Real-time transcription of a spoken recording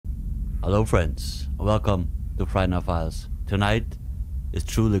Hello friends, welcome to FrightNight Files. Tonight is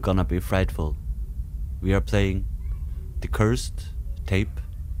truly gonna be frightful. We are playing the cursed tape.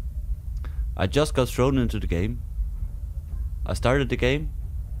 I just got thrown into the game. I started the game.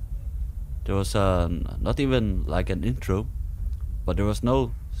 There was not even like an intro, but there was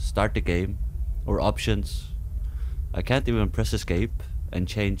no start the game or options. I can't even press escape and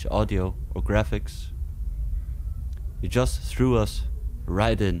change audio or graphics. You just threw us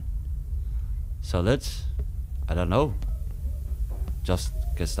right in. So let's, I don't know, just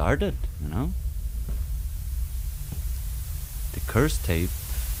get started, you know? The cursed tape.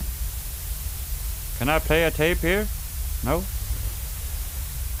 Can I play a tape here? No?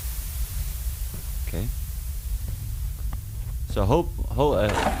 Okay. So I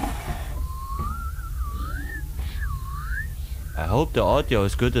hope the audio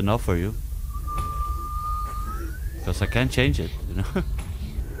is good enough for you. Because I can't change it, you know?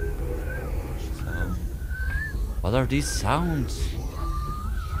 What are these sounds?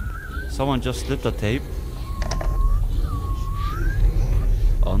 Someone just slipped a tape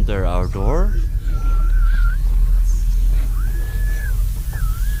under our door.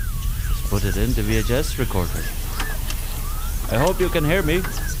 Let's put it in the VHS recorder. I hope you can hear me.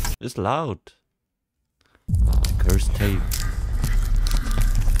 It's loud. The cursed tape.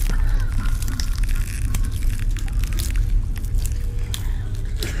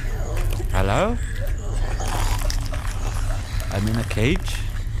 Hello? I'm in a cage.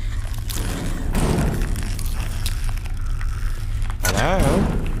 Hello?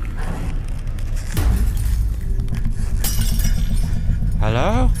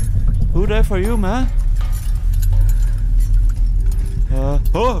 Hello? Who there for you, man?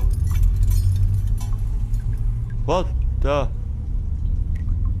 Oh! What the?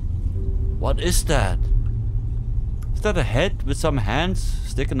 What is that? Is that a head with some hands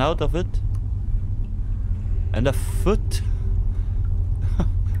sticking out of it? And a foot?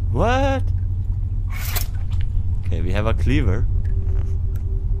 What? Okay, we have a cleaver.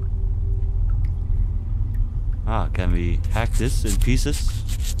 Can we hack this in pieces?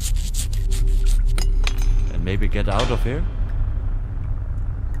 And maybe get out of here?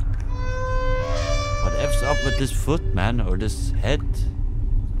 What F's up with this foot, man? Or this head?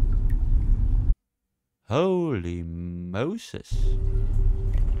 Holy Moses.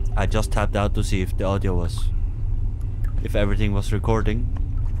 I just tapped out to see if the audio was... if everything was recording.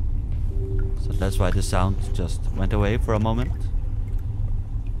 So that's why the sound just went away for a moment.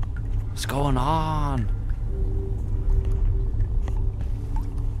 What's going on?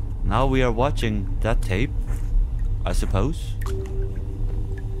 Now we are watching that tape, I suppose.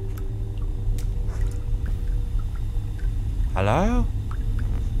 Hello?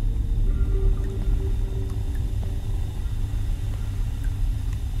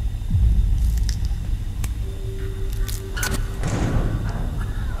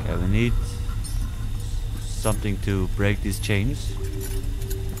 Okay, we need something to break these chains,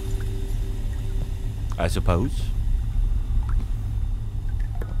 I suppose.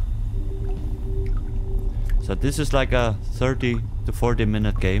 So this is like a 30 to 40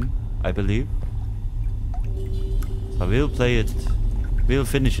 minute game, I believe. So we'll play it, we'll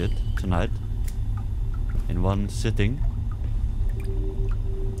finish it tonight in one sitting.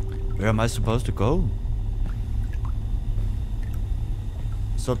 Where am I supposed to go?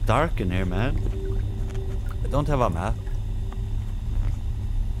 It's so dark in here, man. I don't have a map.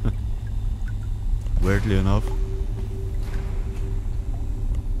 Weirdly enough.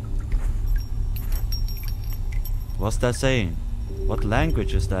 What's that saying? What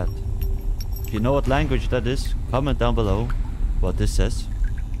language is that? If you know what language that is, comment down below what this says.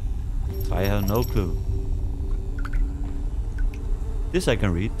 I have no clue. This I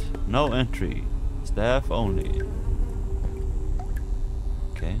can read. No entry. Staff only.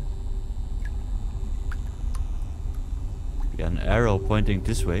 Okay. We got an arrow pointing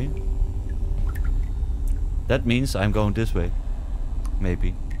this way. That means I'm going this way.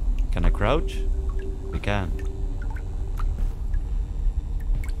 Maybe. Can I crouch? We can.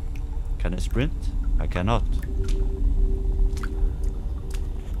 Can I sprint? I cannot.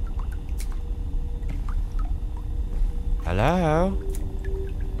 Hello?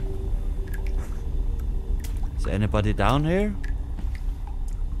 Is anybody down here?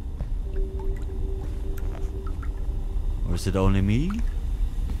 Or is it only me?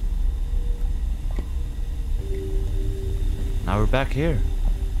 Now we're back here.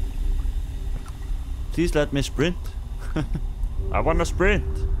 Please let me sprint. I wanna sprint.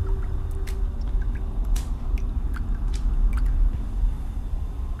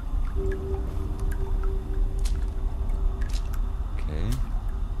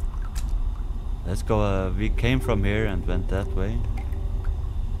 Let's go. We came from here and went that way.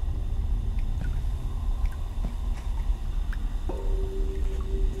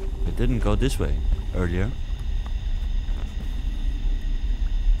 We didn't go this way earlier.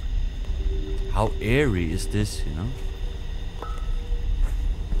 How eerie is this, you know?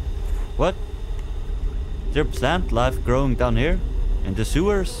 What? Is there plant life growing down here? In the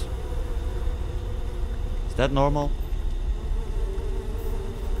sewers? Is that normal?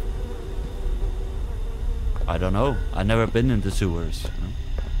 I don't know. I've never been in the sewers. You know?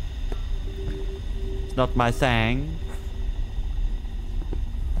 It's not my thing.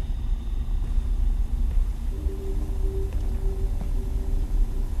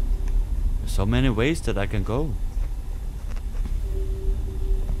 There's so many ways that I can go.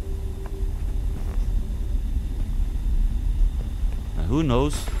 Now who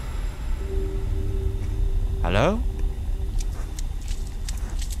knows? Hello?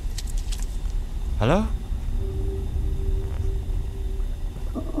 Hello?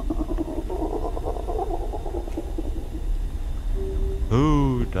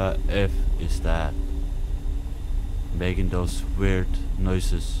 Who the F is that? Making those weird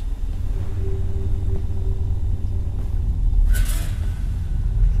noises.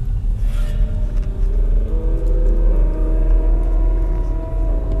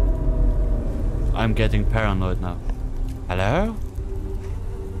 I'm getting paranoid now. Hello?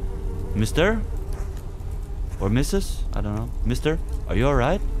 Mister? Or Mrs.? I don't know. Mister? Are you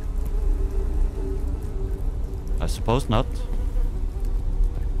alright? I suppose not.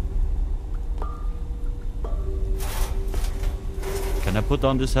 Can I put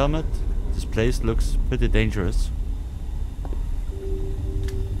on this helmet? This place looks pretty dangerous.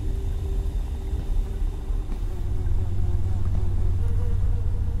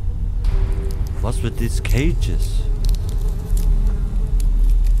 What's with these cages?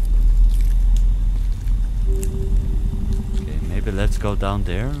 Okay, maybe let's go down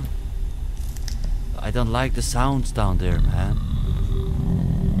there. I don't like the sounds down there, man.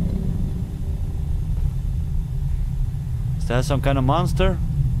 Is that some kind of monster?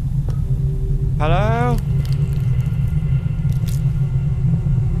 Hello?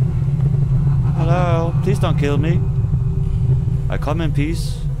 Hello? Please don't kill me. I come in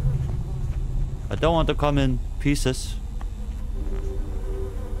peace. I don't want to come in pieces.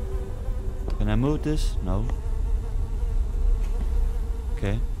 Can I move this? No.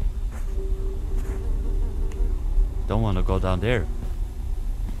 Okay. Don't want to go down there.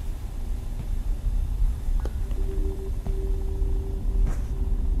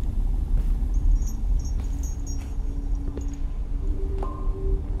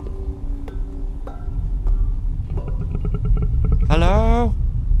 Hello?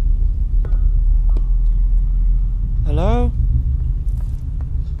 Hello?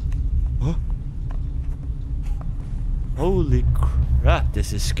 Huh? Holy crap,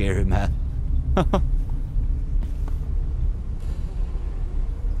 this is scary, man.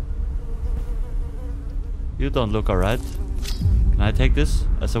 You don't look alright. Can I take this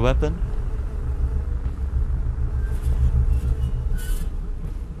as a weapon?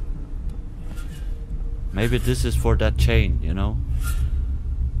 Maybe this is for that chain, you know?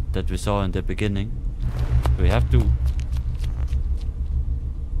 That we saw in the beginning. We have to...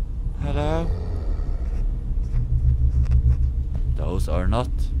 Hello? Those are not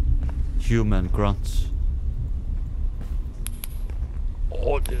human grunts.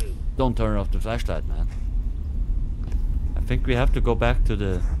 Oh, dude. Don't turn off the flashlight, man. I think we have to go back to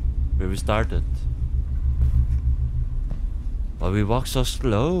the... where we started. But we walk so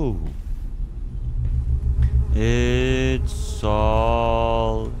slow. It's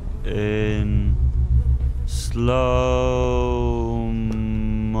all in slow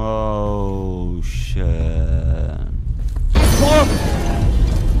motion. Oh!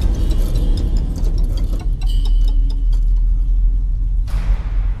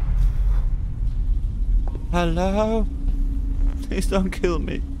 Hello? Please don't kill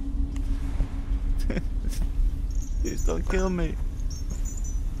me. Please don't kill me.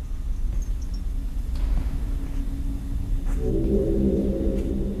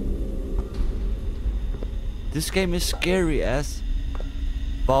 This game is scary as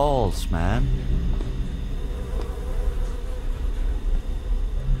balls, man.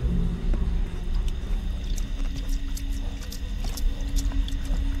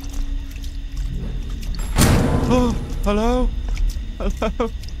 Oh, hello? Hello?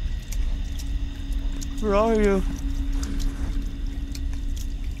 Where are you?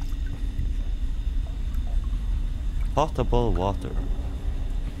 Potable water.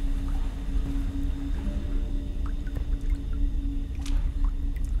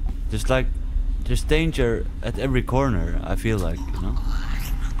 There's like There's danger at every corner, I feel like, you know?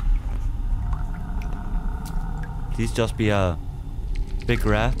 Please just be a big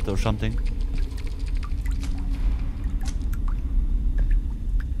rat or something.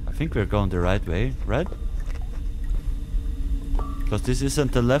 I think we're going the right way, right? Because this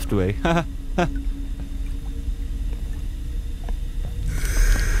isn't the left way.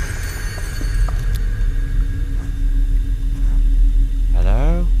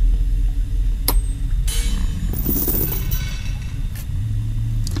 Hello?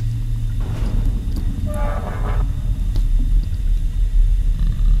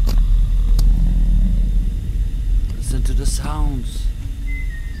 Listen to the sounds.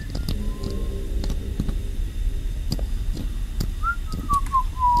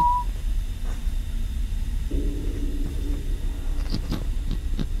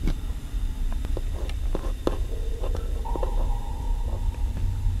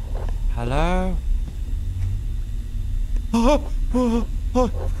 Hello?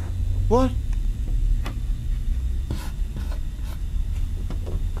 What?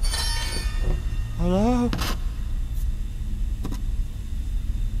 Hello?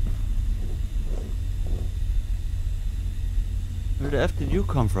 Where the F did you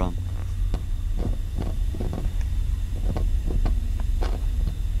come from?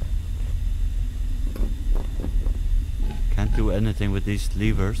 Can't do anything with these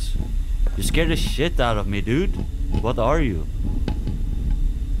levers. You scared the shit out of me, dude. What are you?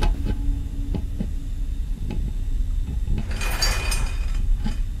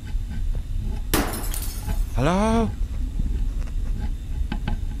 Hello?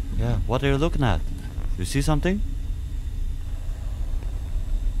 Yeah, what are you looking at? You see something?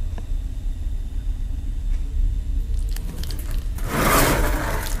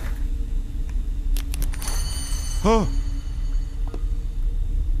 Huh?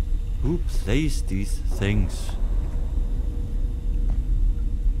 Who plays these things?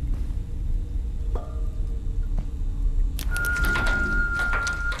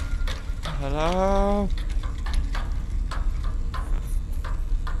 Hello?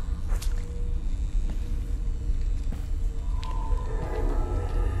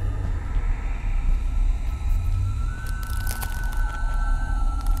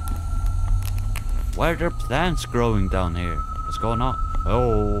 Why are there plants growing down here? What's going on?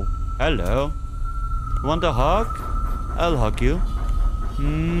 Oh, hello. You want a hug? I'll hug you.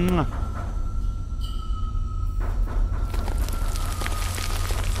 Mwah.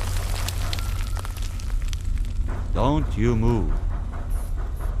 Don't you move.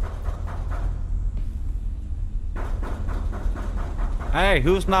 Hey,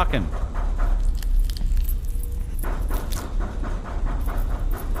 who's knocking?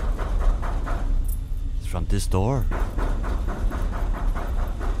 From this door.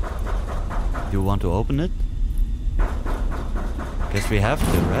 Do you want to open it? Guess we have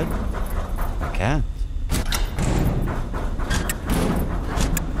to, right? I can't.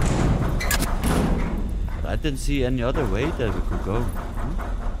 But I didn't see any other way that we could go.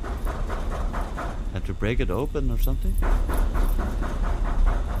 Have to break it open or something?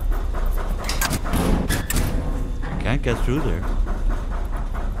 Can't get through there.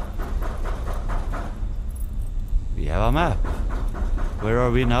 We have a map. Where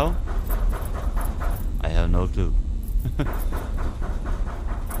are we now? I have no clue.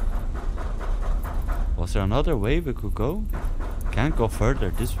 Was there another way we could go? Can't go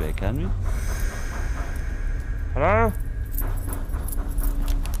further this way, can we? Hello?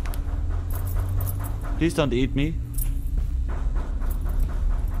 Please don't eat me.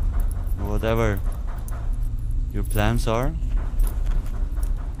 Whatever your plans are.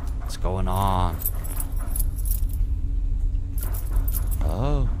 What's going on?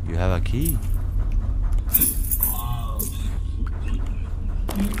 Oh, you have a key.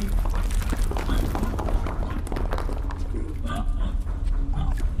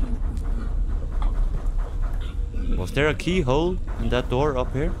 Was there a keyhole in that door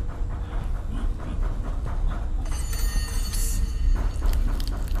up here?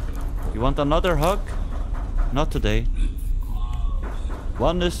 You want another hug? Not today.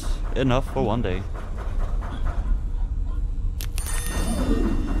 One is enough for one day.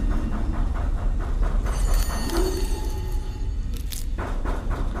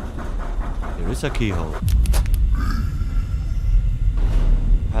 There is a keyhole.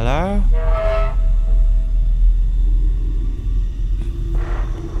 Hello?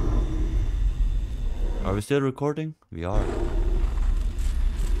 Are we still recording? We are.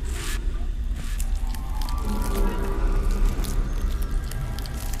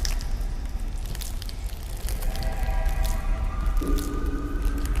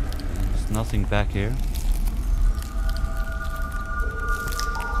 nothing back here.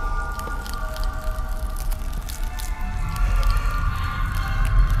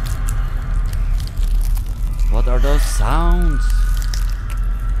 What are those sounds?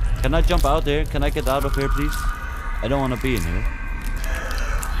 Can I jump out there? Can I get out of here, please? I don't want to be in here.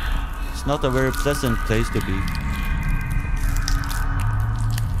 It's not a very pleasant place to be.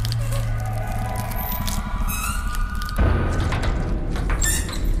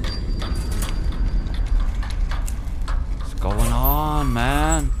 What's going on,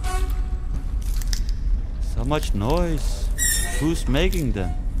 man? So much noise. Who's making them?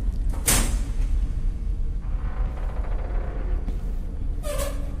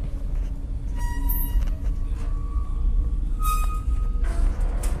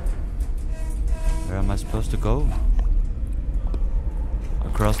 Where am I supposed to go?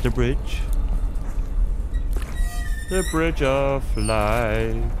 Across the bridge. The bridge of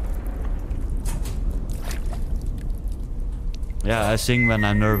life. Yeah, I sing when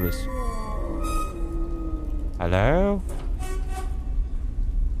I'm nervous. Hello?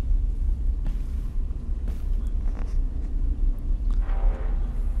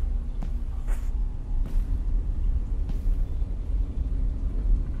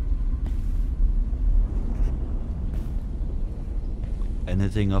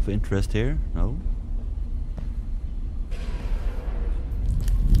 Anything of interest here? No?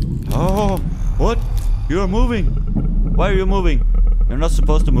 Oh! What? You're moving! Why are you moving? You're not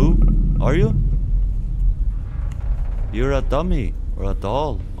supposed to move, are you? You're a dummy or a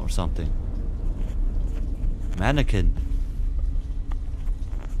doll or something. Mannequin.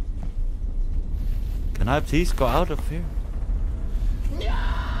 Can I please go out of here?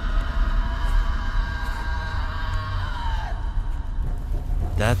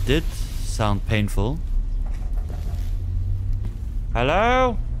 That did sound painful.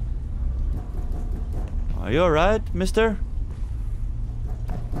 Hello? Are you alright, mister?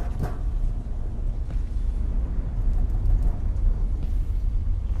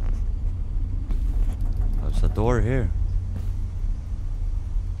 There's a door here.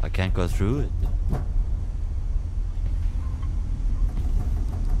 I can't go through it.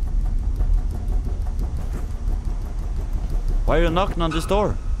 Why are you knocking on this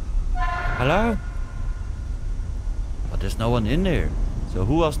door? Hello? But there's no one in there. So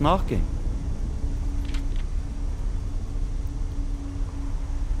who was knocking?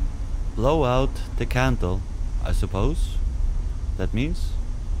 Blow out the candle, I suppose. That means.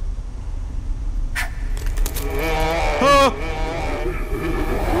 Ah!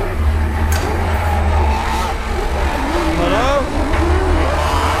 Hello?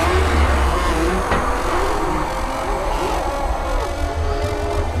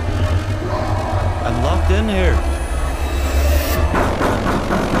 I'm locked in here.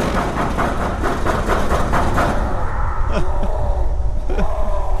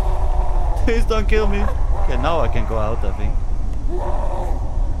 Please don't kill me. Okay, now I can go out, I think.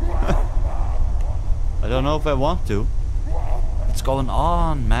 I don't know if I want to. What's going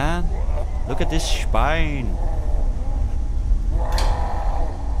on, man? Look at this spine.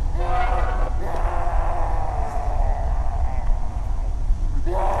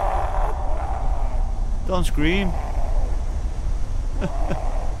 Don't scream. I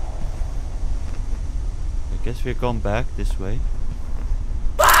guess we're going back this way.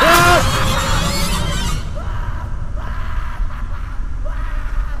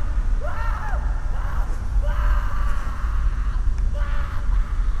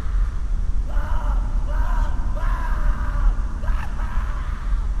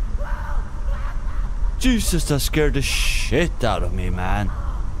 Jesus, that scared the shit out of me, man.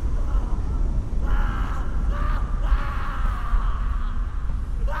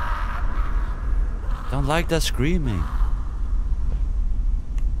 Don't like that screaming.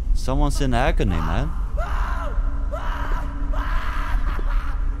 Someone's in agony, man.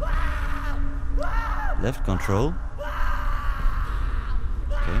 Left control.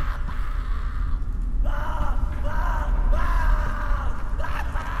 Okay.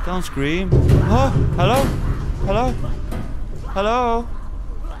 Don't scream. Oh, hello? Hello? Hello?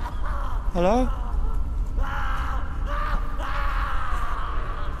 Hello?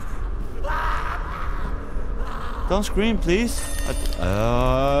 Don't scream, please.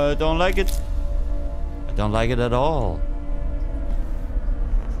 I don't like it. I don't like it at all.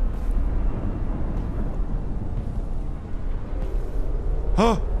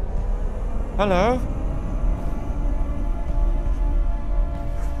 Oh, hello.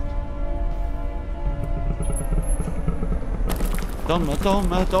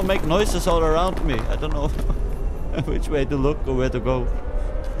 Don't make noises all around me. I don't know which way to look or where to go.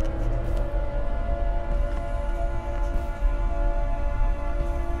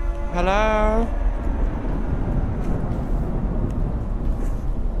 Hello?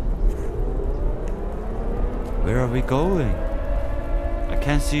 Where are we going? I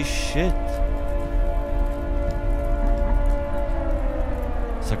can't see shit.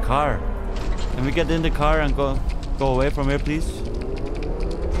 It's a car. Can we get in the car and go away from here, please?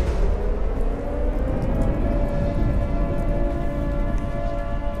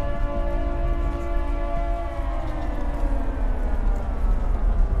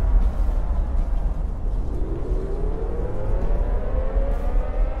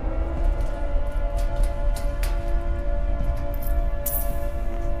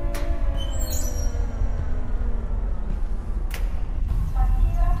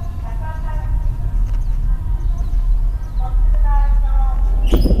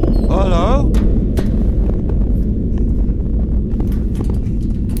 Hello?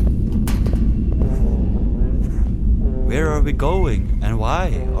 Where are we going and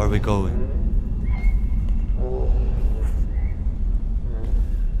why are we going?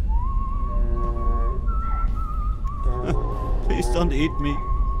 Please don't eat me.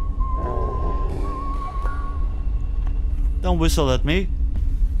 Don't whistle at me.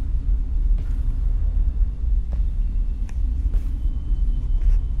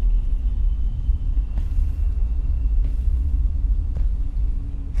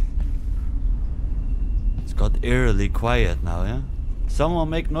 Got eerily quiet now, yeah? Someone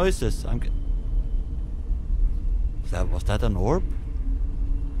make noises. Was that an orb?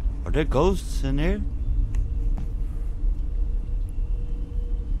 Are there ghosts in here?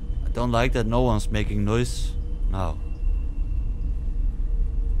 I don't like that no one's making noise now.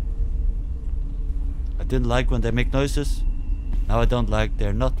 I didn't like when they make noises. Now I don't like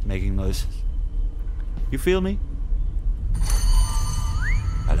they're not making noises. You feel me?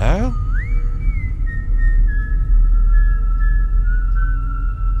 Hello?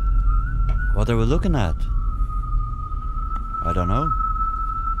 What are we looking at? I don't know.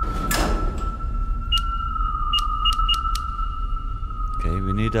 Okay,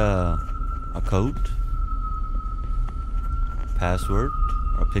 we need a code. Password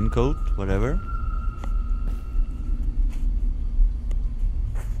or pin code, whatever.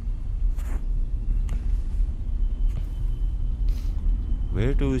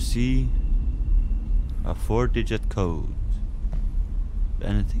 Where do we see a 4-digit code?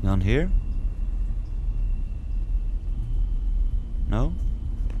 Anything on here? No?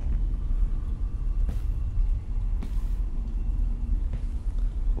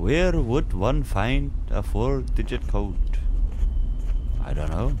 Where would one find a 4-digit code? I don't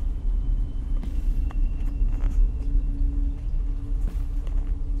know.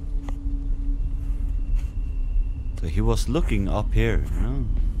 So he was looking up here, you know?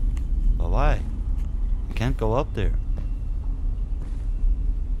 But why? You can't go up there.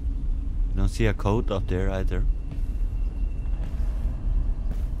 You don't see a code up there either.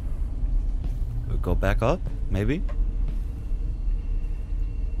 Go back up, maybe?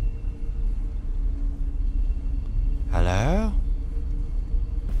 Hello?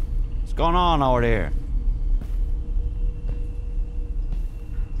 What's going on over there?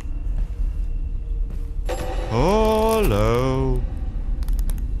 Hello?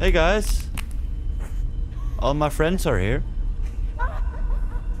 Hey guys. All my friends are here.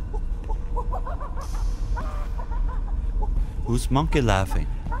 Who's monkey laughing?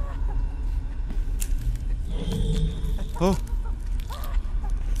 Oh.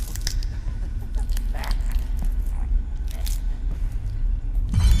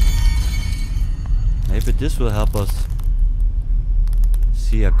 Maybe this will help us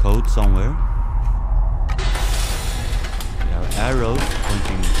see a code somewhere. We have arrows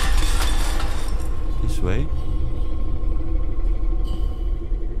pointing this way.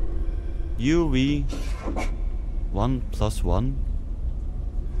 UV 1 plus 1.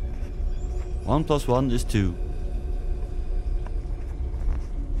 1 plus 1 is 2.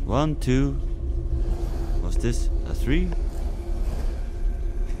 1, 2. Was this a 3?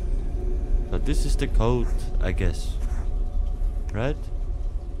 But this is the code, I guess. Right?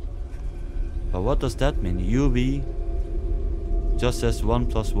 But what does that mean? UV just says 1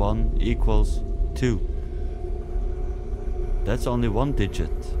 plus 1 equals 2. That's only 1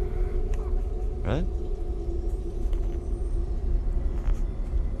 digit. Right?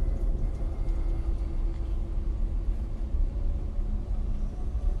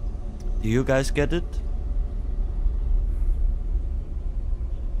 Do you guys get it?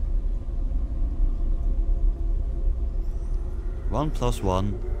 One plus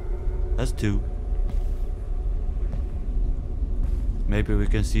 1, that's 2. Maybe we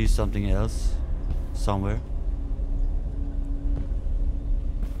can see something else somewhere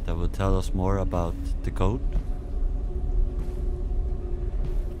that will tell us more about the code.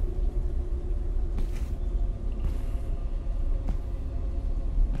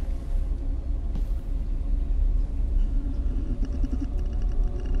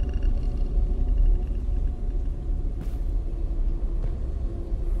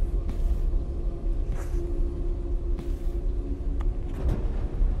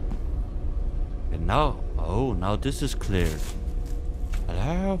 Now this is clear.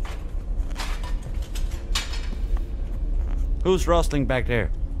 Hello? Who's rustling back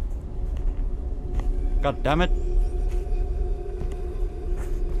there? God damn it.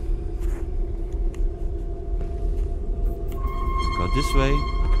 Go this way.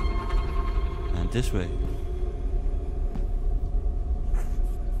 And this way.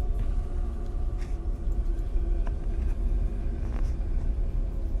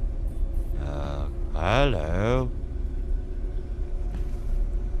 Hello.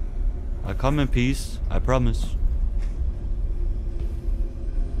 I'll come in peace, I promise.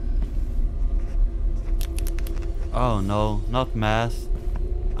 Oh no, not math.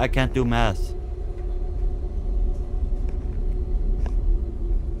 I can't do math.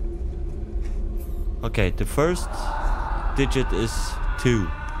 Okay, the first digit is 2.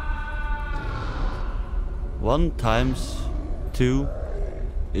 1 times 2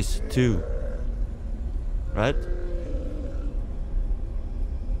 is 2. Right?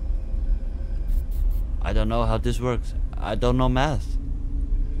 I don't know how this works. I don't know math.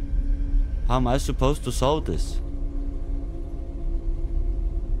 How am I supposed to solve this?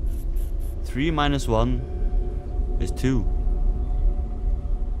 3 minus 1 is 2.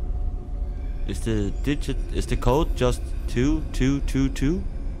 Is the code just 2, 2, 2, 2?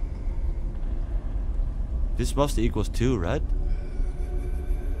 This must equals 2, right?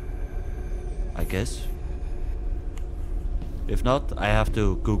 I guess. If not, I have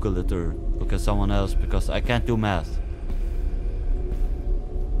to Google it or look at someone else because I can't do math.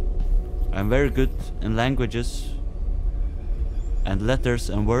 I'm very good in languages and letters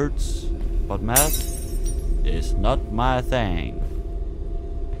and words, but math is not my thing.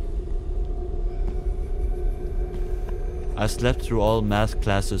 I slept through all math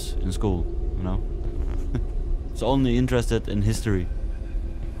classes in school, you know. So only interested in history.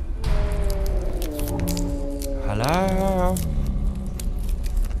 Hello?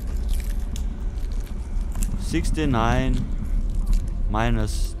 69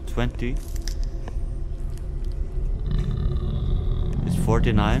 minus 20 is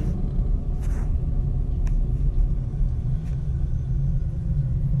 49.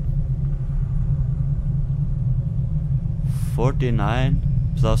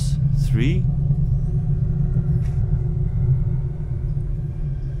 Plus 3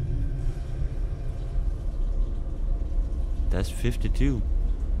 that's 52.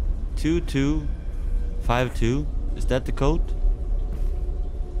 2252. Is that the code?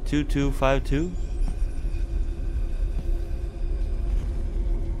 2252.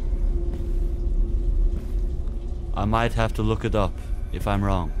 I might have to look it up if I'm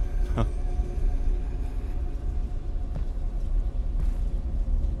wrong.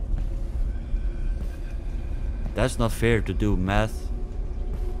 That's not fair to do math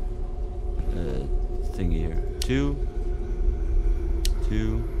thing here. 2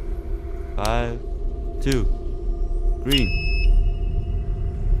 2 5 2 green.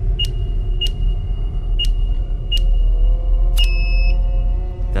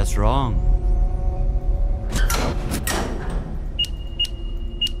 That's wrong.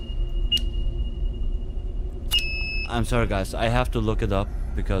 I'm sorry guys, I have to look it up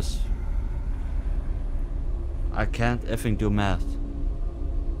because I can't effing do math.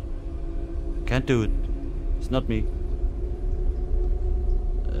 Can't do it. It's not me.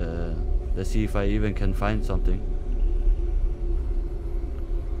 Let's see if I even can find something.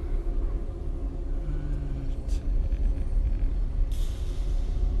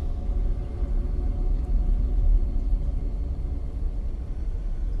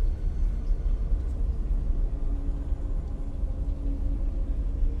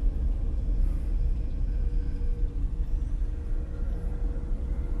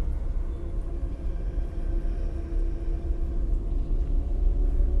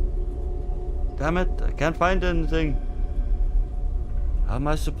 Damn it, I can't find anything. How am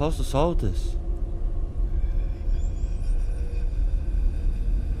I supposed to solve this?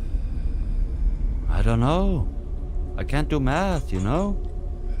 I don't know. I can't do math, you know?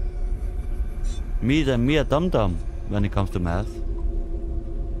 Me a dum-dum when it comes to math.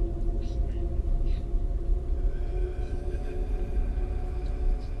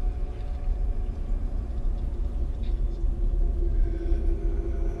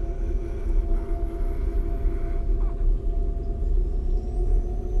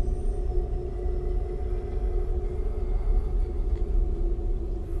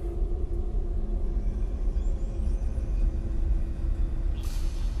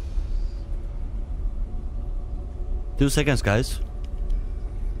 2 seconds, guys.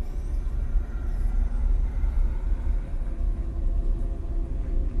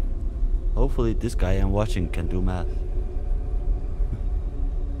 Hopefully this guy I'm watching can do math.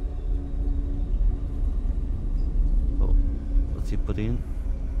 Oh, what's he putting in?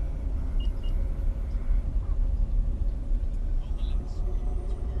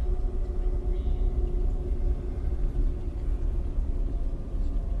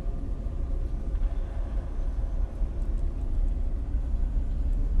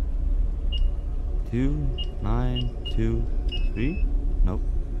 Two, 9, 2, 3? Nope.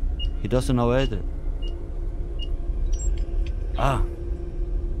 He doesn't know either. Ah!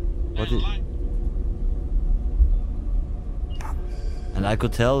 What is... And I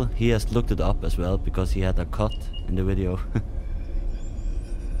could tell he has looked it up as well because he had a cut in the video.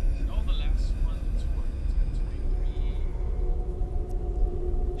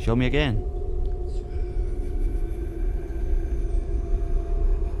 Show me again.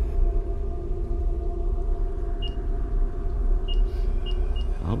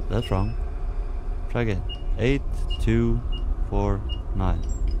 Oh, that's wrong. Try again. 8, 2, 4, 9.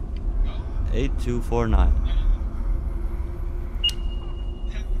 8, 2, 4, 9.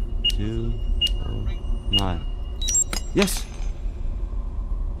 2, 4, 9. Yes!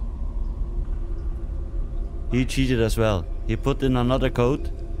 He cheated as well. He put in another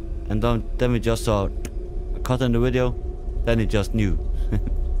code, and then we just saw a cut in the video. Then he just knew.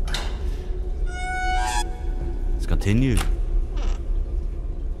 Let's continue.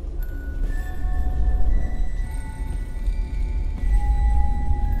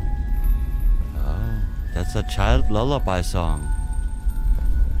 That's a child lullaby song.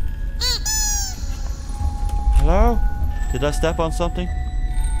 Hello? Did I step on something?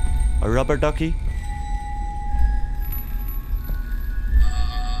 A rubber ducky?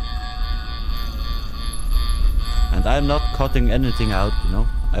 And I'm not cutting anything out, you know.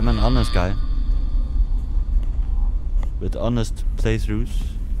 I'm an honest guy. With honest playthroughs.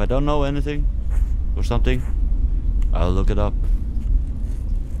 If I don't know anything or something, I'll look it up.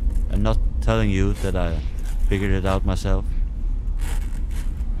 I'm not telling you that I figured it out myself.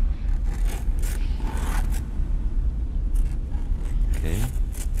 Okay.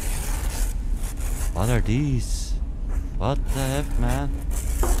 What are these? What the heck, man?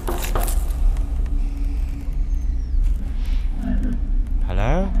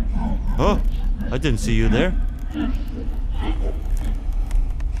 Hello? Oh, I didn't see you there.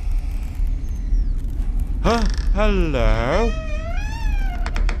 Huh? Hello?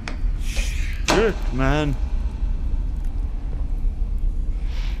 Shit, man.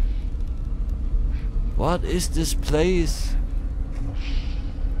 What is this place?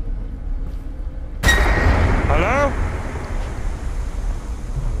 Hello?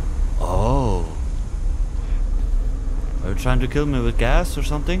 Oh. Are you trying to kill me with gas or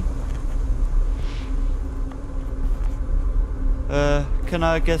something? Can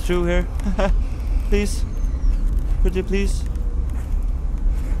I get through here? Please? Pretty please?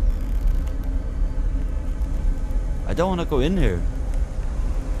 I don't want to go in here.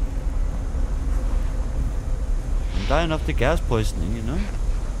 I'm dying of the gas poisoning, you know?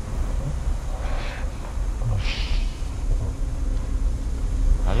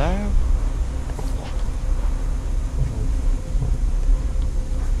 Hello?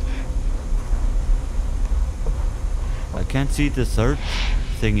 I can't see the third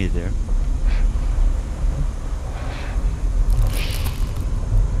thingy there.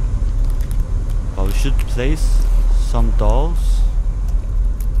 But we should place some dolls.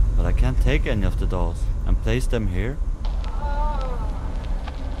 But I can't take any of the dolls and place them here.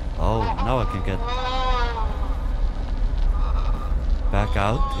 Oh, now I can get back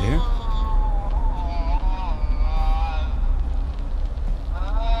out here.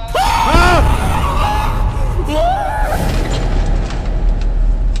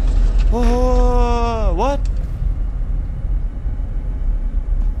 Oh, what?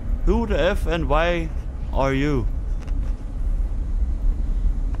 Who the F and why are you?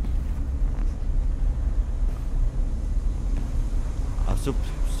 I'm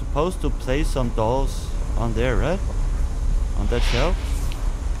supposed to place some dolls on there, right? On that shelf?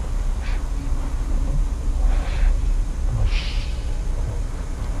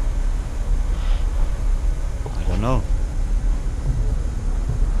 I don't know.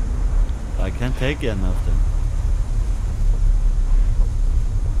 I can't take any of them.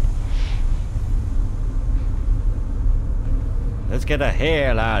 Let's get the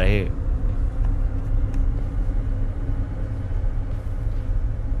hell out of here.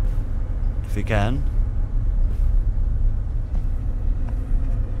 If we can.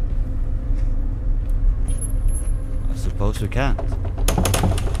 I suppose we can't.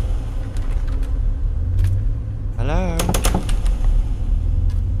 Hello?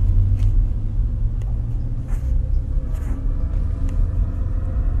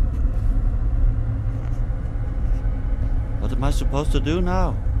 What am I supposed to do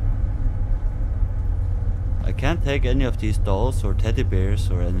now? I can't take any of these dolls or teddy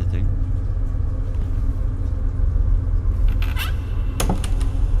bears or anything.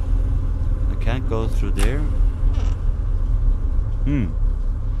 I can't go through there.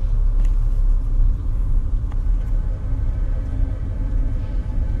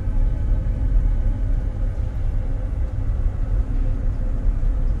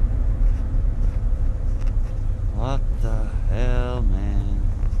 What the hell, man?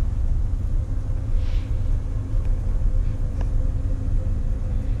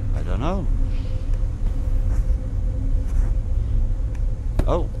 I don't know.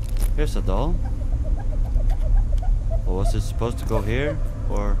 Oh, here's a doll. Or was it supposed to go here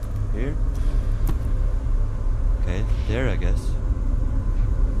or here? Okay, there I guess.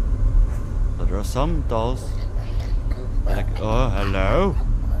 But there are some dolls like, oh, hello?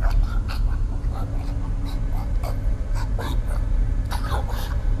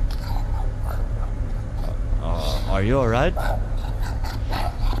 Are you alright?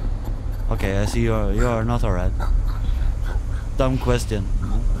 Okay, I see you are not alright. Dumb question.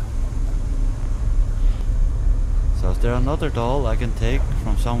 So is there another doll I can take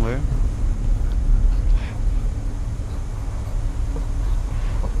from somewhere?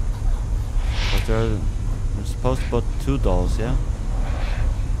 But we're supposed to put 2 dolls, yeah?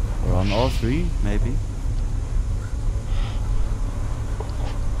 Or on all 3, maybe?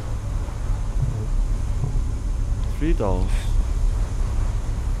 Three dolls.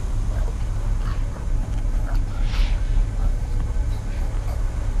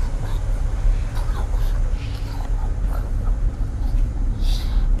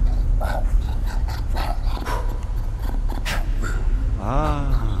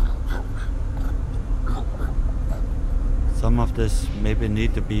 Some of this maybe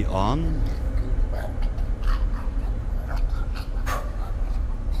need to be on.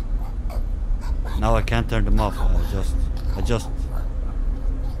 Now I can't turn them off. I just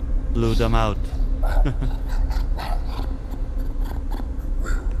blew them out.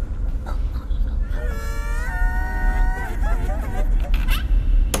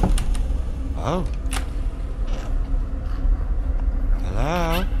 Oh.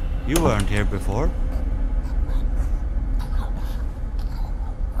 Hello? You weren't here before.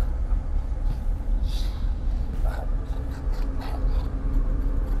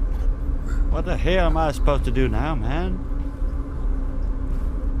 What the hell am I supposed to do now, man?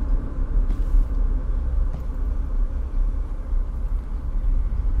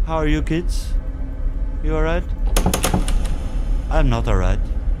 How are you kids? You alright? I'm not alright.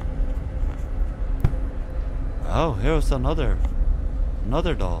 Oh, here's another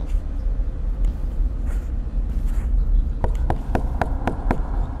doll.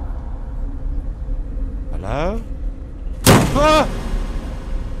 Hello? Ah!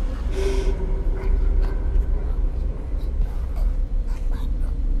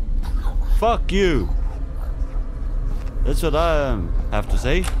 Fuck you! That's what I have to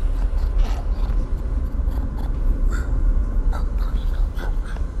say.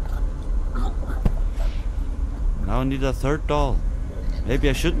 Now I need a 3rd doll. Maybe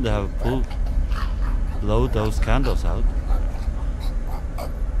I shouldn't have blow those candles out.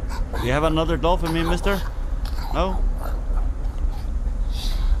 Do you have another doll for me, mister? No?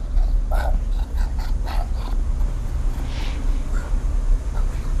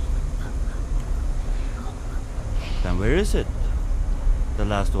 Then where is it? The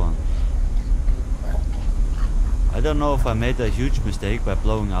last one. I don't know if I made a huge mistake by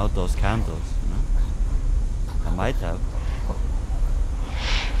blowing out those candles, you know? I might have.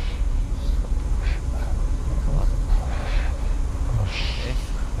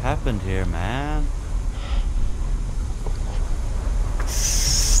 What happened here, man?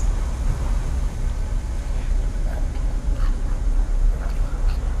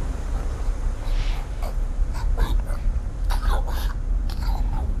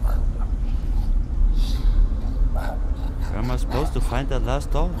 Where am I supposed to find that last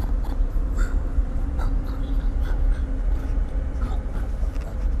doll?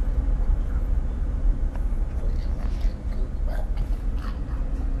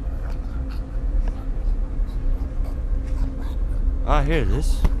 Ah, here it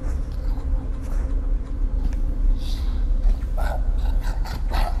is.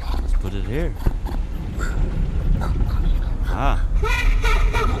 Let's put it here. Ah.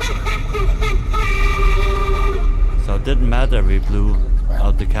 So it didn't matter, we blew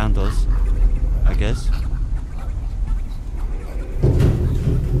out the candles, I guess.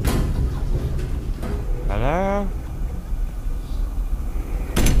 Hello?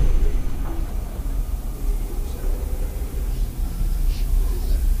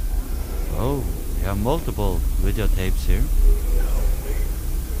 Oh, we have multiple videotapes here.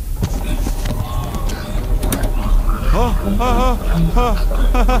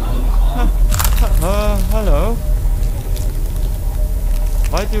 Hello.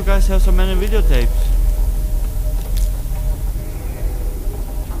 Why do you guys have so many videotapes?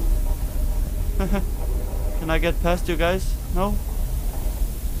 Can I get past you guys? No?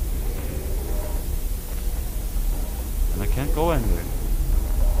 And I can't go anywhere.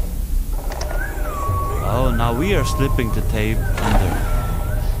 Oh, now we are slipping the tape under.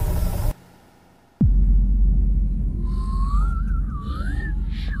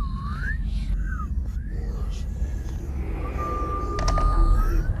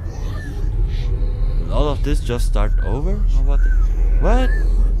 Will all of this just start over? Or what? What?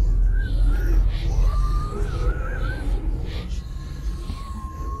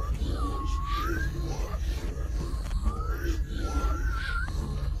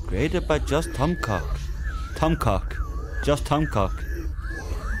 Created by just Tomcock. Tomcock. Just Tomcock.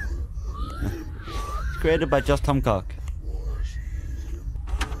 Created by just Tomcock.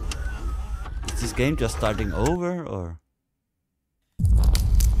 Is this game just starting over or?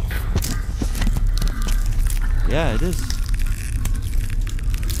 Yeah, it is.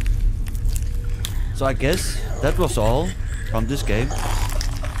 So I guess that was all from this game.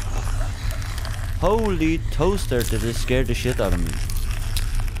 Holy toaster, did it scare the shit out of me.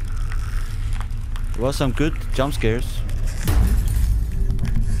 There was some good jump scares.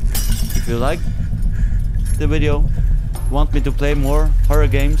 If you like the video, want me to play more horror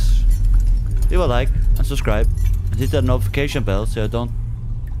games, leave a like and subscribe and hit that notification bell so you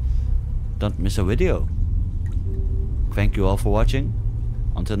don't miss a video. Thank you all for watching.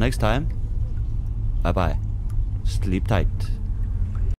 Until next time, bye bye. Sleep tight.